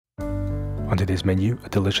today's menu, a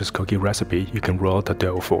delicious cookie recipe you can roll out the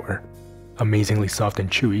dough for. Amazingly soft and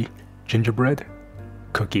chewy, gingerbread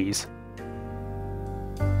cookies.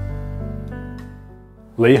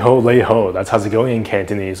 Lei ho, that's how's it going in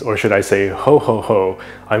Cantonese, or should I say ho ho ho.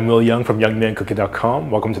 I'm Yeung from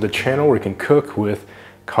YoungManCooking.com. Welcome to the channel where you can cook with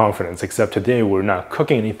confidence, except today we're not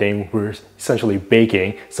cooking anything, we're essentially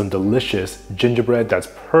baking some delicious gingerbread that's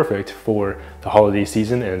perfect for the holiday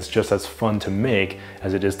season, and it's just as fun to make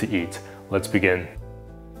as it is to eat. Let's begin.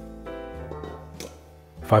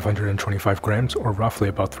 525 grams, or roughly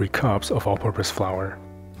about 3 cups of all-purpose flour.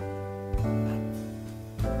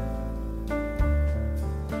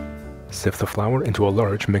 Sift the flour into a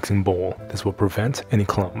large mixing bowl. This will prevent any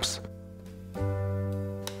clumps.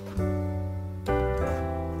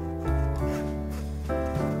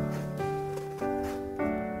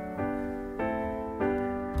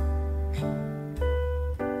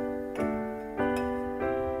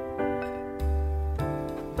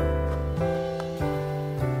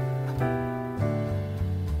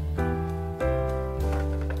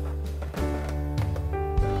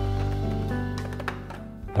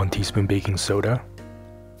 One teaspoon baking soda,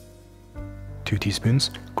 2 teaspoons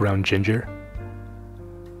ground ginger,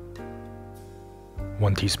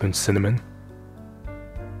 1 teaspoon cinnamon,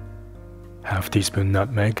 half teaspoon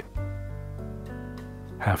nutmeg,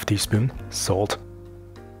 half teaspoon salt.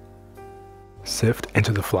 Sift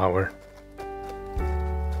into the flour.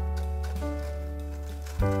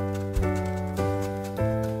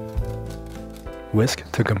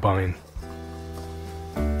 Whisk to combine.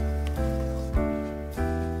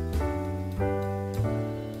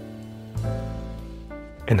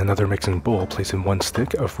 In another mixing bowl, place in 1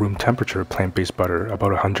 stick of room temperature plant-based butter,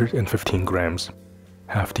 about 115 grams,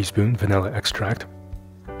 half teaspoon vanilla extract,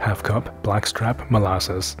 half cup blackstrap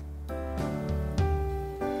molasses,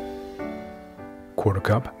 quarter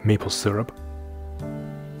cup maple syrup,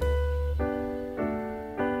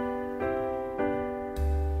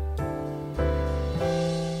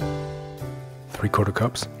 ¾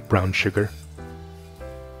 cups brown sugar,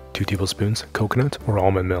 2 tablespoons coconut or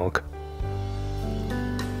almond milk.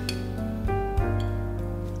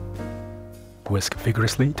 Whisk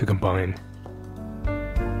vigorously to combine.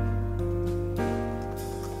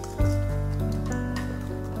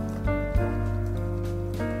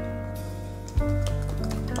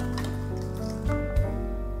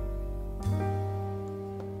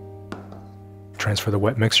 Transfer the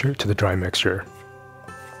wet mixture to the dry mixture.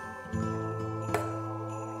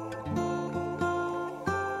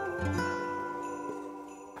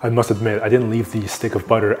 I must admit, I didn't leave the stick of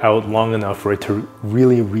butter out long enough for it to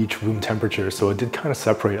really reach room temperature, so it did kind of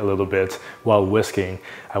separate a little bit while whisking.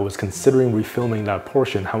 I was considering refilming that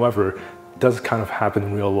portion, however, it does kind of happen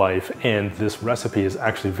in real life, and this recipe is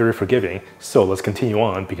actually very forgiving, so let's continue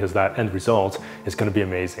on because that end result is going to be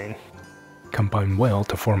amazing. Combine well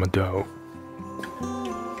to form a dough.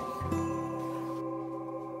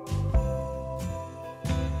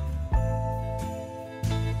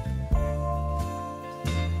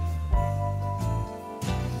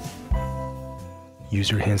 Use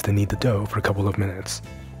your hands to knead the dough for a couple of minutes.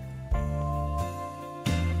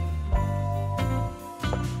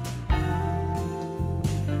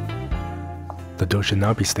 The dough should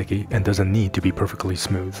not be sticky and doesn't need to be perfectly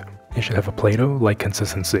smooth. It should have a Play-Doh-like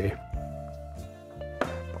consistency.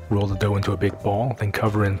 Roll the dough into a big ball, then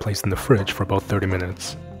cover and place in the fridge for about 30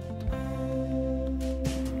 minutes.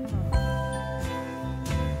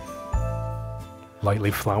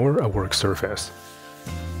 Lightly flour a work surface.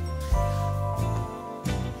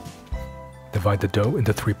 Divide the dough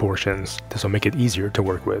into 3 portions. This will make it easier to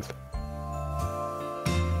work with.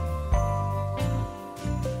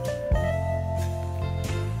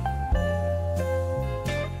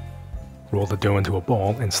 Roll the dough into a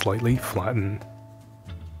ball and slightly flatten.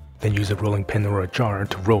 Then use a rolling pin or a jar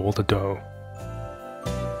to roll the dough.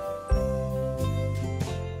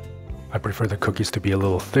 I prefer the cookies to be a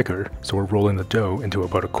little thicker, so we're rolling the dough into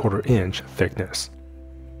about a 1/4 inch thickness.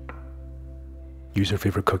 Use your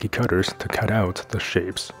favorite cookie cutters to cut out the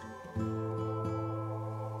shapes.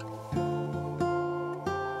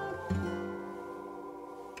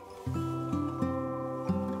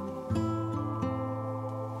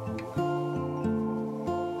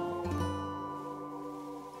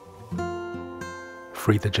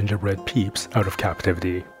 Free the gingerbread peeps out of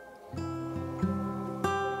captivity.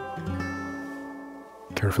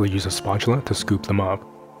 Carefully use a spatula to scoop them up.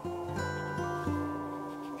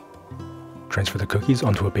 Transfer the cookies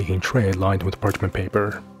onto a baking tray lined with parchment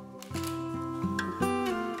paper.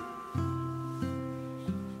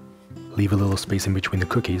 Leave a little space in between the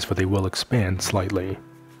cookies, for they will expand slightly.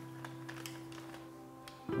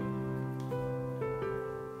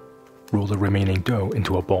 Roll the remaining dough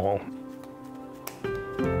into a ball.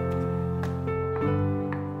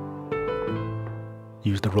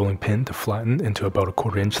 Use the rolling pin to flatten into about a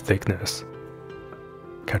 1/4 inch thickness.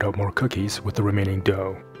 Cut out more cookies with the remaining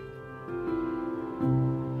dough.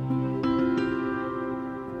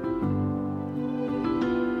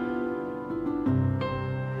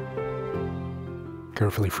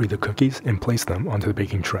 Carefully free the cookies and place them onto the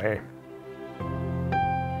baking tray.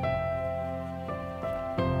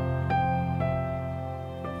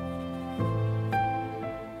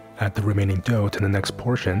 Add the remaining dough to the next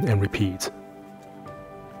portion and repeat.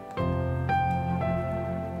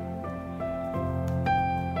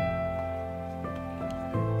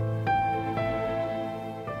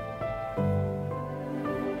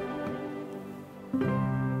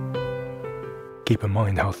 Keep in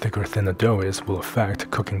mind how thick or thin the dough is will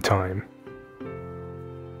affect cooking time.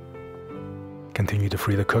 Continue to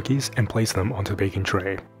free the cookies and place them onto the baking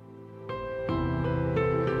tray.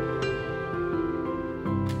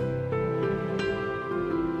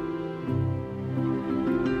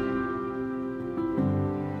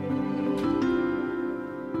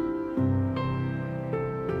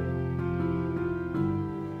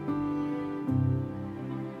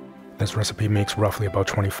 This recipe makes roughly about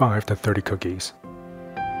 25 to 30 cookies.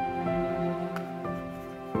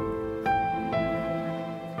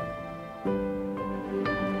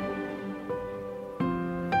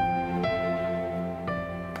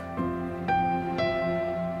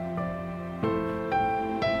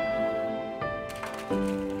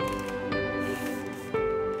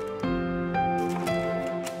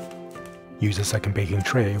 Use a second baking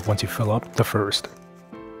tray once you fill up the first.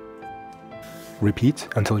 Repeat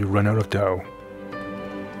until you run out of dough.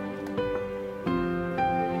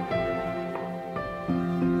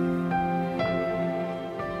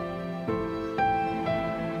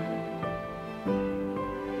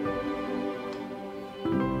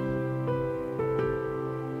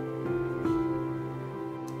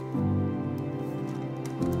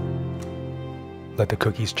 Let the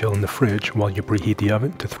cookies chill in the fridge while you preheat the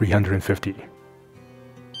oven to 350.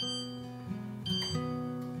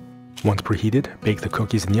 Once preheated, bake the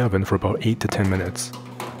cookies in the oven for about 8 to 10 minutes.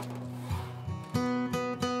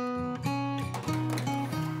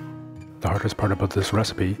 The hardest part about this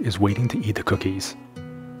recipe is waiting to eat the cookies.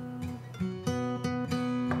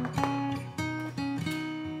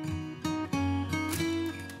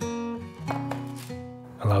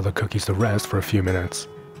 Allow the cookies to rest for a few minutes.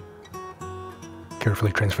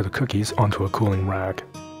 Carefully transfer the cookies onto a cooling rack.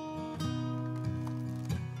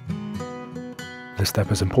 This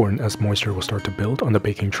step is important as moisture will start to build on the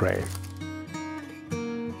baking tray.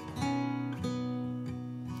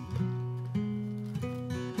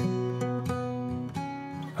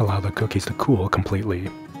 Allow the cookies to cool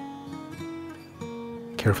completely.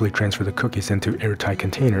 Carefully transfer the cookies into airtight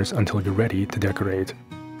containers until you're ready to decorate.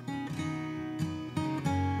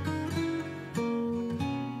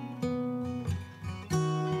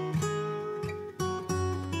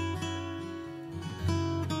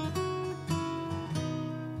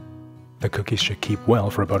 The cookies should keep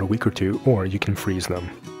well for about a week or two, or you can freeze them.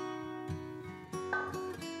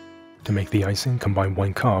 To make the icing, combine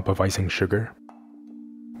 1 cup of icing sugar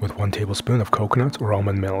with 1 tablespoon of coconut or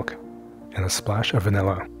almond milk and a splash of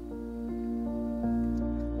vanilla.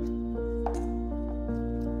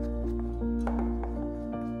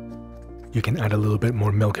 You can add a little bit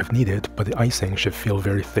more milk if needed, but the icing should feel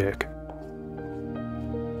very thick.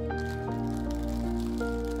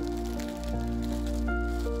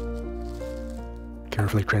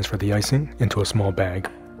 Carefully transfer the icing into a small bag.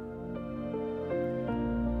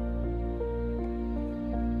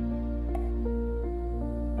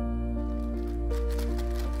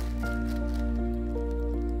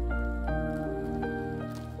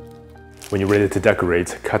 When you're ready to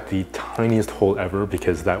decorate, cut the tiniest hole ever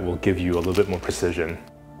because that will give you a little bit more precision.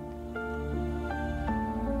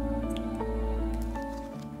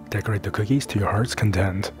 Decorate the cookies to your heart's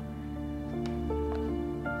content.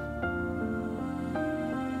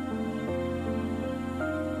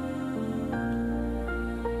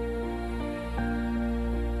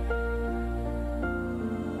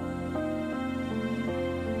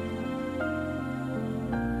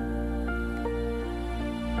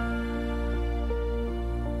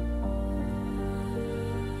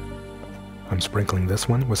 I'm sprinkling this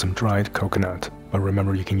one with some dried coconut, but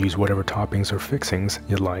remember you can use whatever toppings or fixings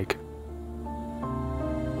you'd like.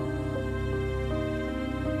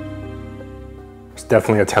 It's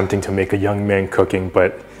definitely attempting to make a young man cooking,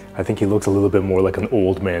 but I think he looks a little bit more like an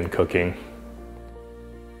old man cooking.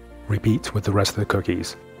 Repeat with the rest of the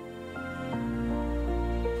cookies.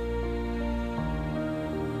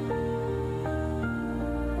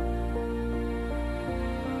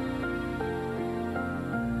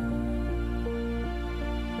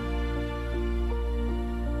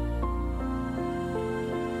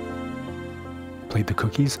 plate the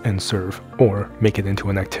cookies and serve, or make it into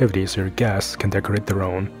an activity so your guests can decorate their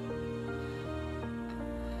own.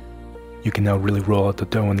 You can now really roll out the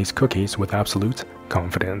dough on these cookies with absolute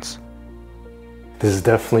confidence. This is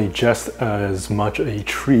definitely just as much a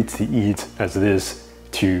treat to eat as it is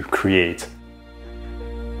to create.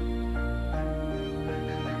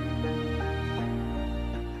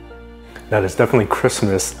 That is definitely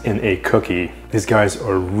Christmas in a cookie. These guys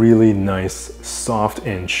are really nice, soft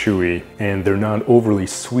and chewy, and they're not overly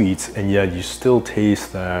sweet, and yet you still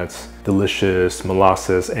taste that delicious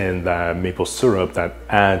molasses and that maple syrup that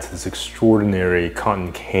adds this extraordinary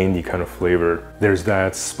cotton candy kind of flavor. There's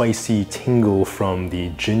that spicy tingle from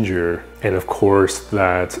the ginger, and of course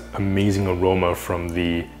that amazing aroma from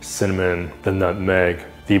the cinnamon, the nutmeg.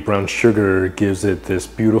 The brown sugar gives it this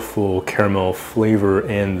beautiful caramel flavor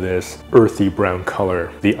and this earthy brown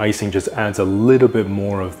color. The icing just adds a little bit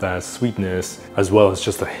more of that sweetness, as well as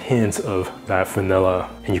just a hint of that vanilla.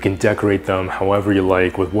 And you can decorate them however you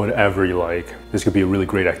like, with whatever you like. This could be a really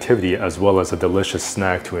great activity as well as a delicious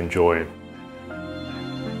snack to enjoy.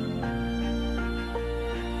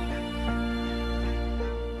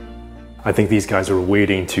 I think these guys are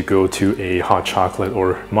waiting to go to a hot chocolate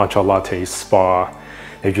or matcha latte spa.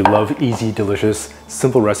 If you love easy, delicious,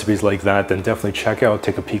 simple recipes like that, then definitely check out,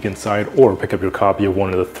 take a peek inside, or pick up your copy of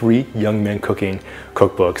one of the 3 Young Man Cooking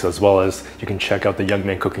cookbooks, as well as you can check out the Young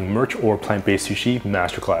Man Cooking merch or plant-based sushi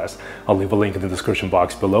masterclass. I'll leave a link in the description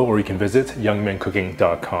box below, or you can visit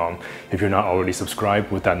youngmancooking.com. If you're not already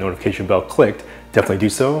subscribed with that notification bell clicked, definitely do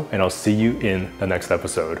so, and I'll see you in the next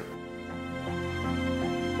episode.